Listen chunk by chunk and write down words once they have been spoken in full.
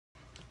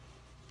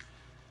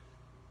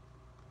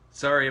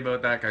sorry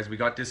about that, guys. We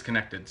got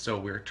disconnected, so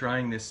we're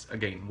trying this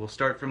again. We'll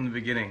start from the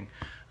beginning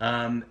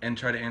and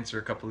try to answer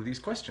a couple of these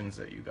questions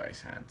that you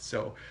guys had.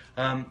 So,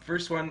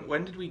 first one,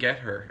 when did we get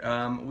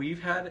her?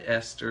 We've had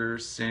Esther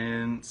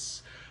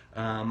since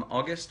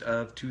August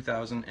of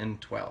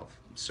 2012.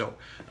 So,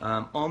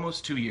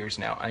 almost 2 years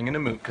now. I'm going to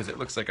move because it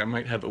looks like I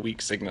might have a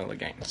weak signal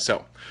again.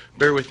 So,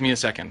 bear with me a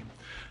second.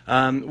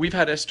 We've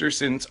had Esther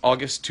since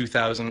August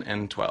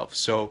 2012,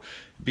 so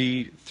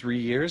be 3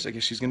 years. I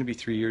guess she's going to be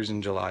 3 years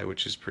in July,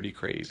 which is pretty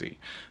crazy.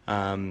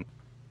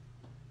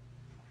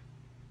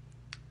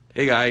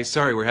 Hey guys,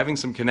 sorry, we're having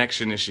some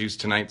connection issues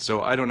tonight,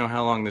 so I don't know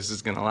how long this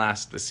is going to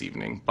last this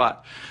evening,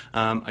 but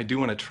I do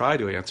want to try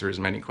to answer as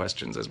many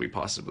questions as we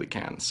possibly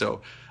can.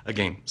 So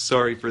again,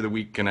 sorry for the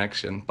weak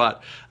connection,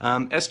 but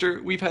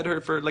Esther, we've had her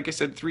for, like I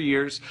said, 3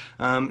 years.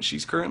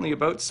 She's currently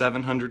about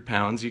 700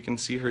 pounds. You can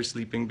see her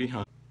sleeping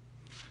behind.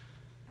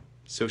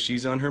 So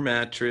she's on her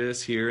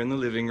mattress here in the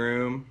living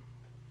room.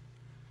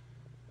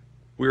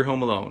 We're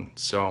home alone,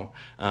 so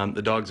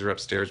the dogs are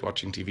upstairs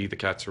watching TV, the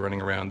cats are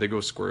running around. They go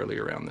squirrely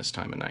around this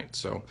time of night.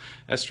 So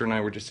Esther and I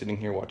were just sitting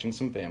here watching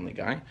some Family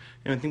Guy,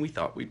 and I think we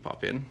thought we'd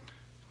pop in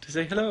to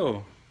say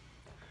hello.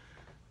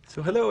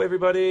 So hello,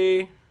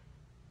 everybody.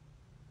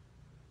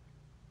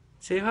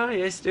 Say hi,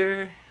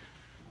 Esther.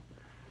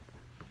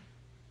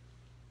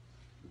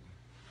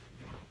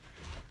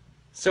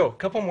 So, a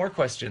couple more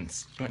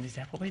questions. You want this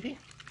apple, baby?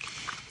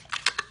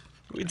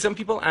 We had some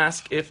people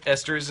ask if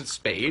Esther is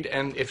spayed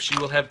and if she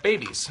will have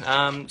babies.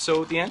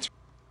 So the answer...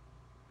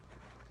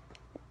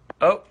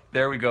 Oh,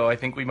 there we go. I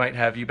think we might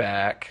have you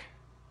back.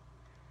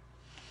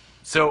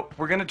 So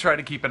we're going to try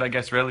to keep it, I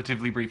guess,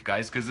 relatively brief,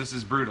 guys, because this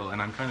is brutal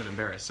and I'm kind of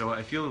embarrassed. So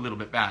I feel a little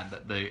bit bad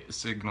that the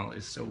signal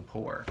is so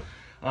poor.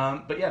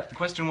 But yeah, the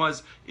question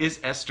was, is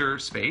Esther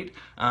spayed?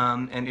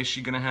 And is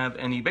she going to have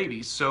any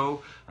babies?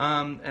 So,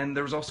 and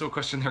there was also a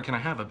question there, can I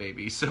have a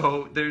baby?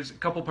 So there's a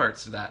couple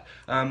parts to that.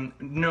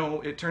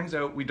 No, it turns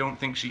out we don't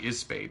think she is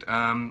spayed.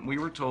 We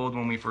were told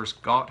when we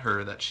first got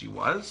her that she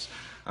was.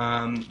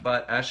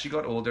 But as she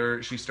got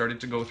older, she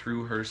started to go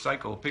through her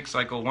cycle, pig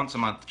cycle, once a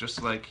month,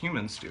 just like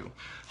humans do.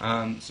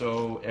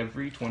 So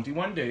every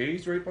 21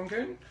 days, right,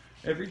 Pumpkin?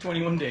 Every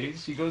 21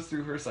 days, she goes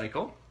through her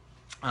cycle.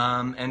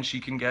 And she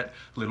can get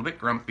a little bit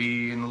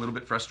grumpy and a little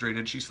bit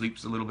frustrated. She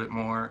sleeps a little bit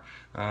more.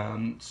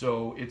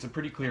 So it's a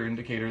pretty clear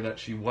indicator that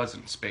she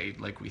wasn't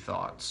spayed like we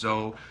thought.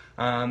 So,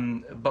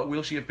 but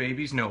will she have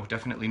babies? No,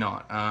 definitely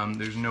not.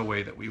 There's no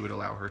way that we would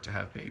allow her to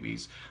have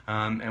babies.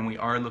 And we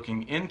are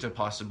looking into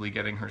possibly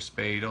getting her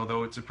spayed,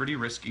 although it's a pretty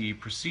risky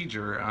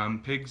procedure.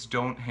 Pigs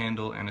don't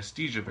handle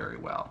anesthesia very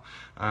well.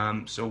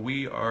 So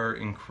we are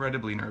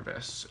incredibly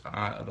nervous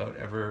about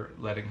ever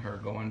letting her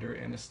go under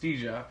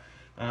anesthesia.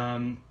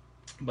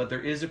 But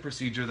there is a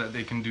procedure that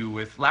they can do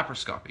with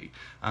laparoscopy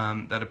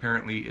that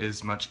apparently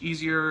is much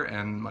easier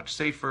and much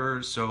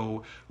safer.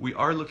 So we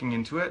are looking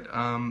into it,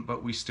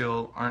 but we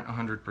still aren't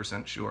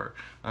 100% sure.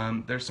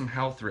 There's some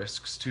health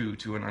risks too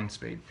to an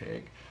unspayed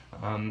pig.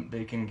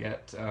 They can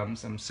get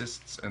some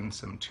cysts and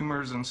some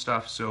tumors and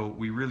stuff, so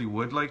we really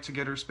would like to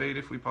get her spayed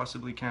if we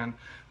possibly can.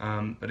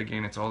 But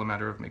again, it's all a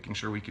matter of making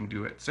sure we can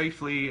do it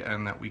safely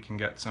and that we can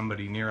get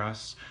somebody near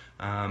us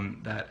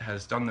that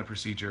has done the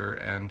procedure.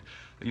 And,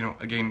 you know,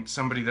 again,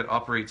 somebody that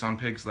operates on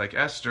pigs like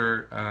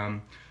Esther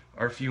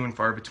are few and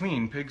far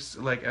between. Pigs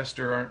like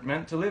Esther aren't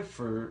meant to live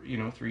for,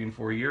 3 and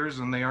 4 years,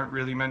 and they aren't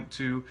really meant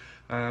to,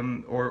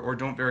 or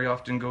don't very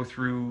often go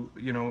through,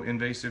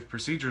 invasive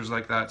procedures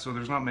like that. So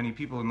there's not many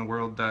people in the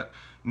world that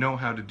know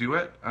how to do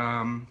it,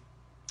 and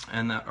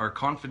that are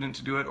confident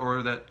to do it,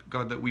 or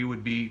that we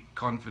would be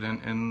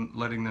confident in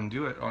letting them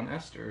do it on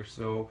Esther.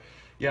 So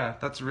yeah,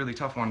 that's a really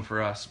tough one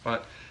for us.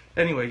 But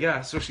anyway,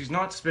 yeah, so she's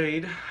not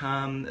spayed.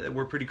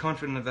 We're pretty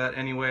confident of that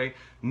anyway.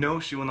 No,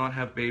 she will not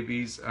have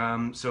babies.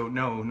 So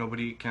no,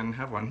 nobody can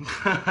have one.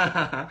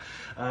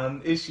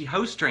 Is she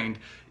house trained?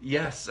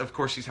 Yes, of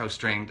course she's house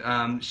trained.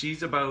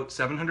 She's about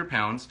 700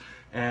 pounds,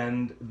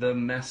 and the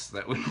mess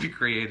that would be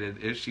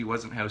created if she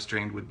wasn't house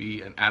trained would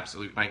be an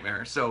absolute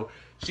nightmare. So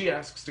she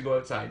asks to go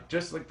outside,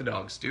 just like the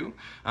dogs do.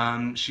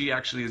 She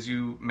actually, as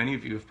many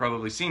of you have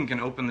probably seen, can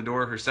open the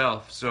door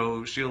herself.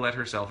 So she'll let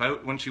herself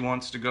out when she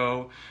wants to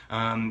go.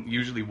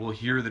 Usually we'll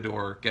hear the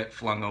door get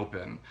flung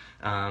open,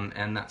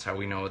 and that's how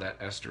we know that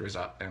Esther is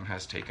up and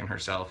has taken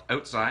herself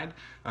outside,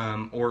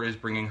 or is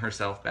bringing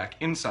herself back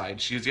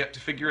inside. She has yet to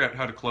figure out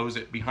how to close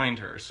it behind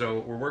her, so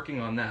we're working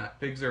on that.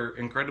 Pigs are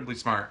incredibly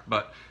smart,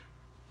 but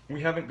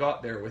we haven't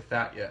got there with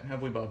that yet,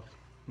 have we, Bub?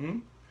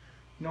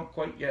 Not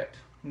quite yet.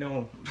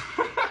 No.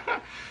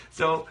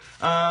 So,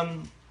 a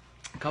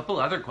couple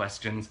other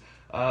questions.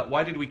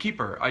 Why did we keep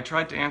her? I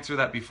tried to answer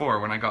that before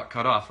when I got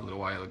cut off a little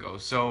while ago.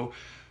 So,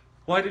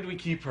 why did we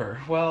keep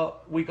her?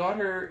 Well, we got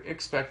her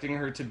expecting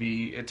her to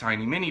be a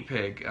tiny mini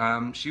pig.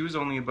 She was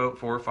only about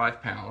 4 or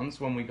 5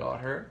 pounds when we got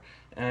her,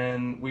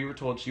 and we were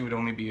told she would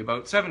only be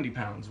about 70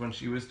 pounds when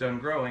she was done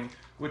growing,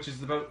 which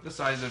is about the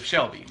size of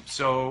Shelby.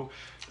 So,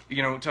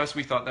 to us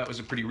we thought that was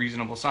a pretty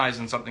reasonable size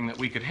and something that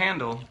we could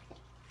handle.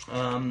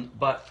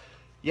 But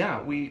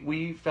yeah,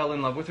 we fell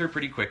in love with her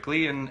pretty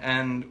quickly,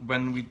 and by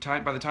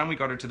the time we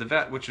got her to the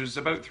vet, which was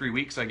about 3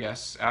 weeks, I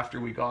guess, after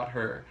we got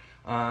her,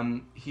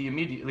 he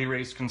immediately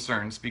raised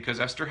concerns because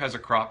Esther has a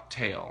cropped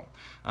tail,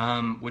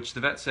 which the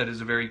vet said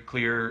is a very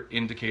clear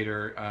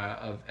indicator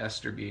of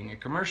Esther being a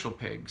commercial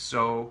pig.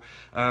 So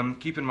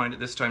keep in mind at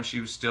this time she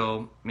was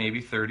still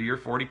maybe 30 or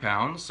 40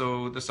 pounds,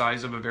 so the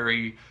size of a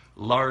very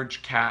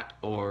large cat,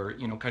 or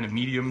kind of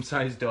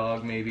medium-sized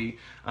dog maybe,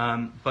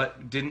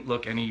 but didn't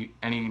look any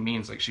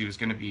means like she was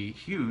going to be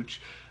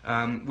huge.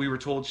 We were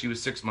told she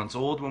was 6 months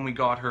old when we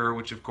got her,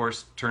 which of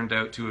course turned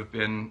out to have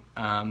been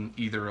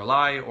either a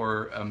lie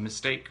or a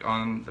mistake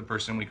on the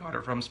person we got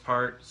her from's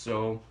part.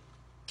 So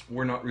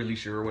we're not really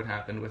sure what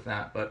happened with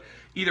that, but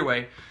either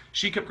way,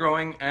 she kept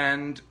growing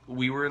and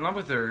we were in love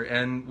with her,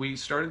 and we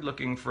started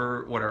looking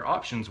for what our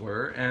options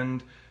were,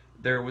 and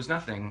there was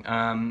nothing.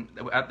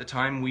 At the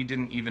time, we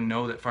didn't even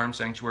know that farm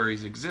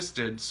sanctuaries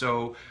existed,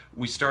 so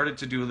we started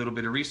to do a little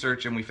bit of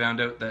research, and we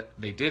found out that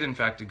they did in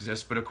fact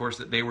exist, but of course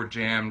that they were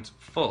jammed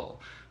full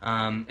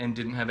and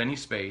didn't have any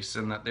space,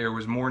 and that there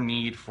was more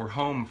need for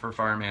home for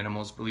farm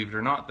animals, believe it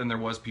or not, than there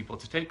was people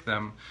to take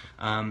them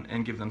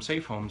and give them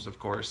safe homes, of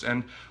course.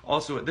 And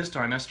also at this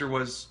time, Esther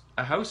was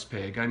a house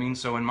pig. I mean,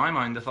 so in my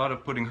mind, the thought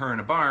of putting her in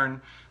a barn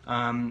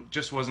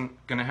just wasn't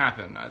going to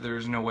happen.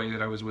 There's no way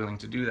that I was willing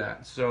to do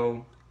that.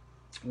 So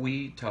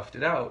we toughed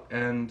it out,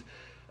 and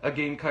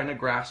again kind of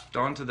grasped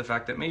onto the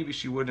fact that maybe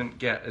she wouldn't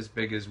get as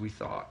big as we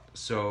thought.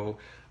 So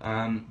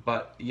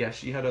but yeah,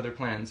 she had other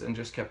plans and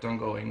just kept on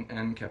going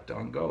and kept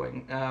on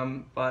going.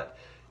 But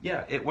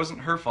yeah, it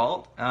wasn't her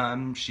fault.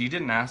 She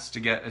didn't ask to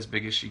get as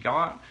big as she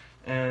got,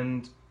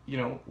 and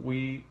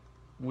we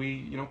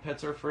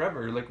pets are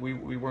forever. Like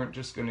we weren't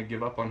just going to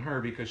give up on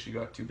her because she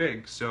got too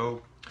big.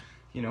 So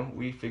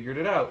we figured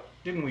it out,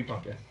 didn't we,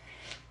 Pumpkin?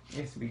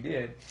 Yes, we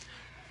did.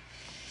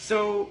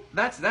 So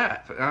that's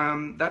that.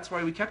 That's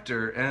why we kept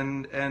her.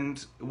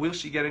 And will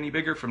she get any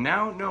bigger from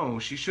now? No,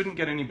 she shouldn't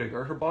get any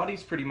bigger. Her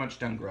body's pretty much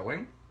done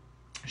growing.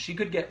 She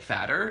could get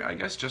fatter, I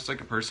guess, just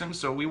like a person.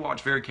 So we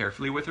watch very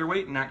carefully with her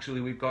weight. And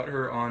actually, we've got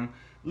her on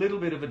a little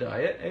bit of a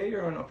diet. Hey,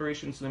 you're on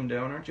Operation Slim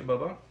Down, aren't you,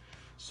 Bubba?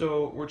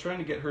 So we're trying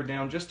to get her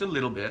down just a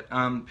little bit.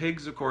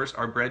 Pigs, of course,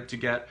 are bred to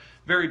get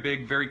very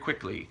big very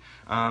quickly.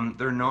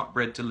 They're not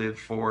bred to live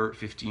for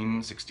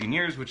 15, 16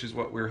 years, which is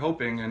what we're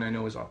hoping, and I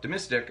know is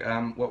optimistic,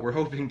 what we're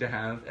hoping to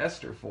have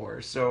Esther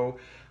for. So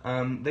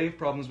they have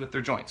problems with their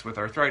joints, with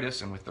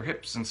arthritis and with their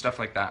hips and stuff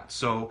like that.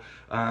 So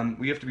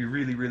we have to be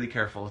really, really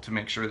careful to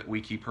make sure that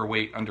we keep her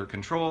weight under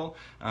control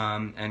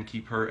and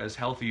keep her as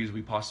healthy as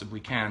we possibly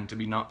can, to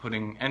be not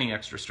putting any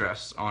extra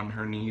stress on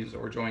her knees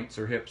or joints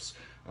or hips,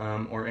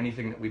 or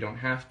anything that we don't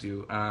have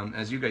to.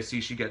 As you guys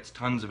see, she gets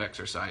tons of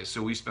exercise,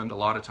 so we spend a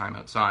lot of time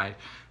outside,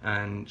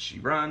 and she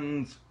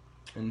runs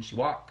and she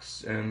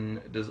walks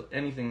and does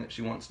anything that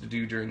she wants to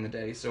do during the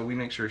day. So we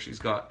make sure she's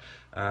got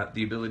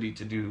the ability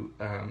to do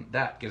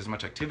that, get as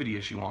much activity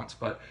as she wants,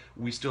 but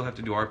we still have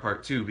to do our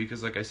part too,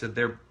 because like I said,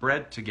 they're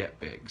bred to get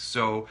big.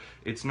 So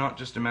it's not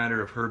just a matter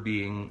of her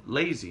being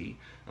lazy,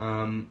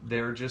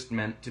 they're just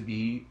meant to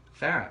be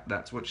fat.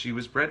 That's what she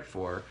was bred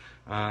for.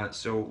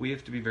 So we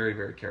have to be very,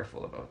 very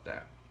careful about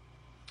that.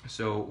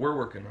 So we're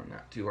working on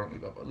that too, aren't we,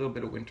 Bubba? A little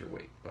bit of winter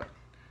weight, but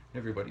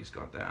everybody's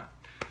got that.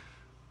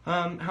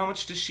 How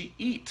much does she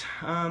eat?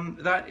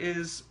 That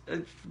is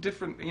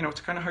different,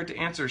 it's kind of hard to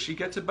answer. She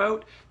gets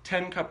about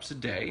 10 cups a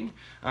day,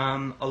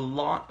 a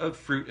lot of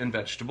fruit and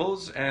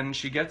vegetables, and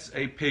she gets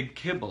a pig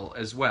kibble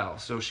as well.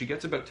 So she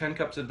gets about 10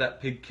 cups of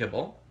that pig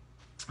kibble.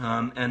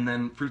 And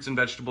then fruits and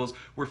vegetables,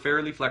 we're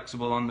fairly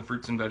flexible on the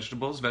fruits and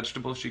vegetables.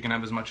 Vegetables, she can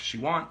have as much as she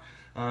wants.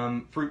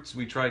 Fruits,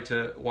 we try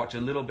to watch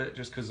a little bit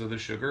just because of the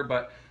sugar,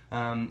 but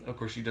of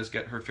course she does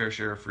get her fair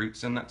share of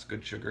fruits, and that's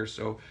good sugar,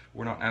 so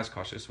we're not as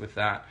cautious with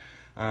that.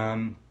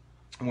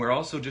 We're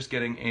also just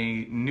getting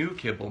a new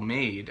kibble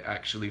made,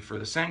 actually, for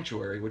the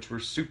sanctuary, which we're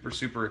super,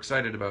 super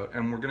excited about,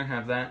 and we're going to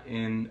have that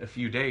in a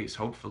few days,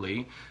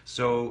 hopefully.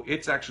 So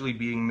it's actually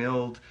being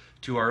milled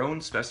to our own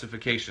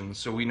specifications,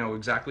 so we know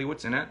exactly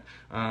what's in it.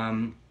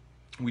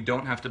 We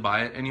don't have to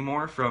buy it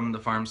anymore from the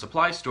farm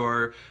supply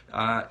store,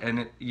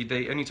 and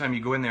anytime you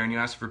go in there and you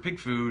ask for pig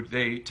food,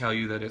 they tell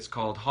you that it's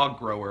called hog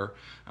grower,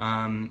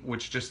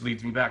 which just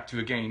leads me back to,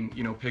 again,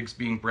 pigs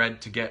being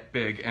bred to get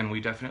big, and we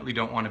definitely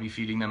don't want to be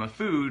feeding them a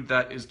food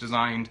that is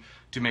designed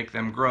to make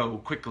them grow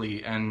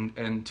quickly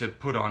and to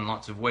put on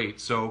lots of weight.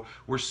 So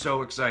we're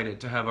so excited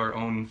to have our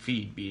own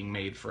feed being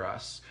made for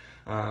us,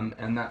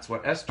 and that's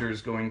what Esther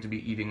is going to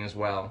be eating as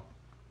well.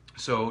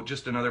 So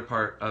just another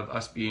part of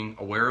us being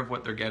aware of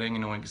what they're getting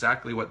and knowing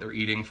exactly what they're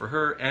eating for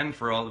her and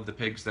for all of the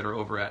pigs that are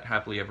over at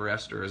Happily Ever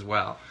Esther as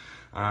well.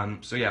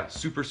 So yeah,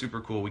 super,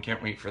 super cool. We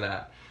can't wait for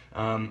that.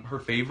 Her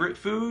favorite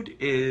food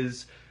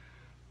is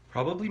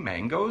probably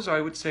mangoes.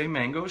 I would say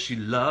mangoes. She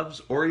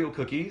loves Oreo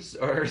cookies,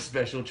 are a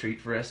special treat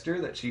for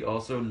Esther that she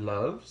also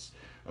loves.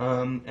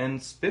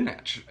 And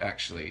spinach,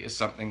 actually, is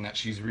something that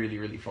she's really,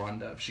 really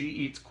fond of. She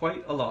eats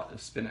quite a lot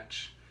of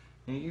spinach.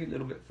 And you're a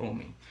little bit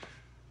foamy.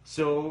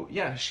 So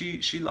yeah,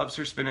 she loves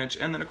her spinach,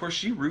 and then of course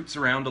she roots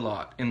around a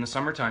lot in the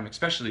summertime,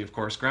 especially of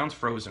course. Ground's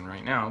frozen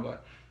right now,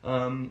 but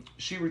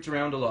she roots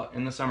around a lot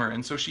in the summer,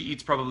 and so she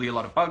eats probably a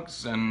lot of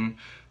bugs, and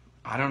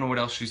I don't know what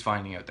else she's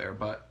finding out there,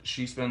 but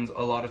she spends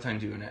a lot of time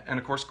doing it, and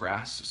of course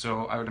grass.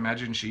 So I would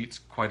imagine she eats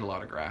quite a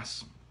lot of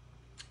grass.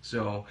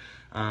 So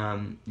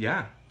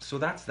yeah, so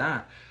that's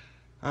that.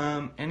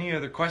 Any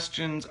other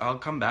questions? I'll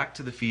come back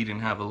to the feed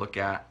and have a look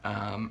at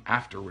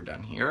after we're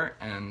done here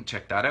and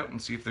check that out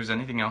and see if there's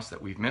anything else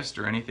that we've missed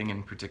or anything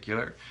in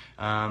particular.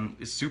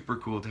 It's super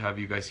cool to have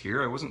you guys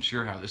here. I wasn't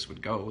sure how this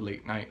would go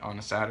late night on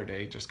a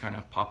Saturday, just kind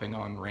of popping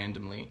on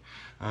randomly.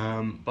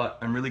 But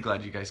I'm really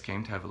glad you guys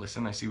came to have a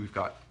listen. I see we've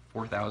got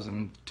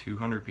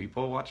 4,200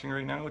 people watching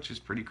right now, which is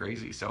pretty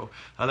crazy. So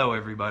hello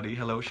everybody.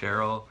 Hello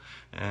Cheryl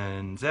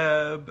and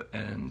Zeb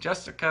and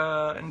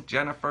Jessica and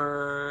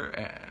Jennifer,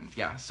 and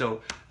yeah,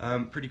 so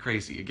pretty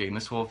crazy. Again,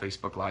 this whole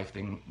Facebook Live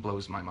thing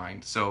blows my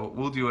mind. So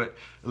we'll do it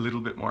a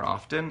little bit more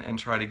often and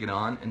try to get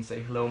on and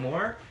say hello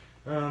more.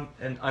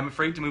 And I'm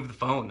afraid to move the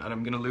phone and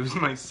I'm gonna lose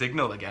my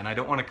signal again. I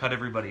don't want to cut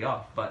everybody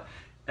off, but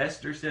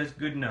Esther says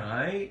good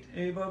night.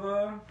 Hey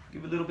Bubba,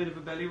 give a little bit of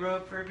a belly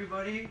rub for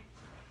everybody.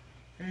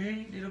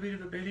 Hey, little bit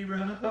of a belly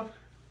rub.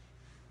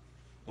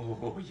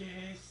 Oh,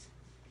 yes.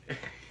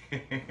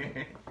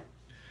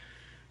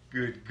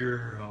 Good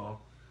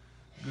girl.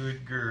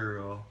 Good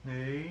girl.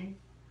 Hey?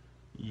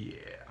 Yeah.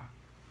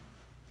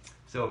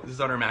 So, this is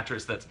on our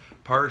mattress that's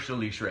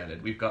partially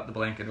shredded. We've got the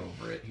blanket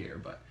over it here,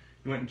 but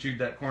you went and chewed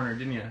that corner,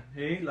 didn't you?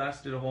 Hey,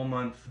 lasted a whole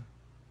month.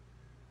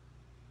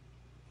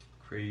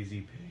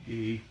 Crazy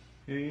piggy.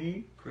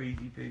 Hey,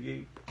 crazy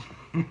piggy.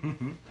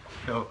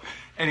 So,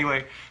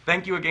 anyway,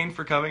 thank you again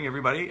for coming,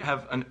 everybody.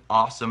 Have an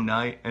awesome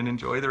night and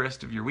enjoy the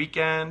rest of your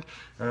weekend.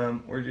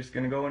 We're just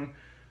gonna go and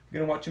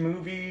watch a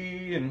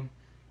movie, and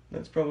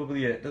that's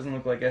probably it. Doesn't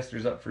look like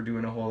Esther's up for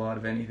doing a whole lot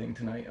of anything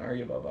tonight, are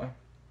you, Bubba?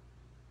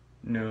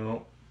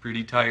 No,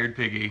 pretty tired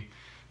piggy.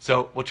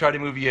 So we'll try to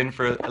move you in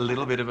for a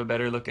little bit of a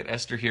better look at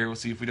Esther here. We'll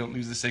see if we don't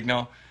lose the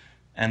signal,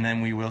 and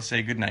then we will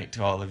say goodnight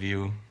to all of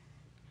you.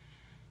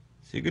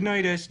 Say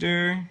goodnight,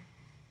 Esther.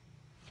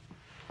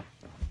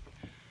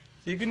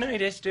 Say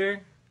goodnight, Esther.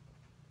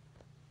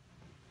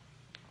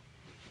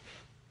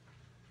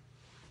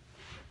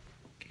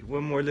 Okay,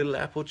 one more little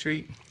apple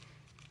treat.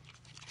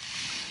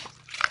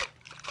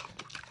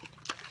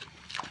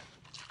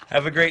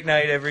 Have a great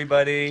night,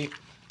 everybody.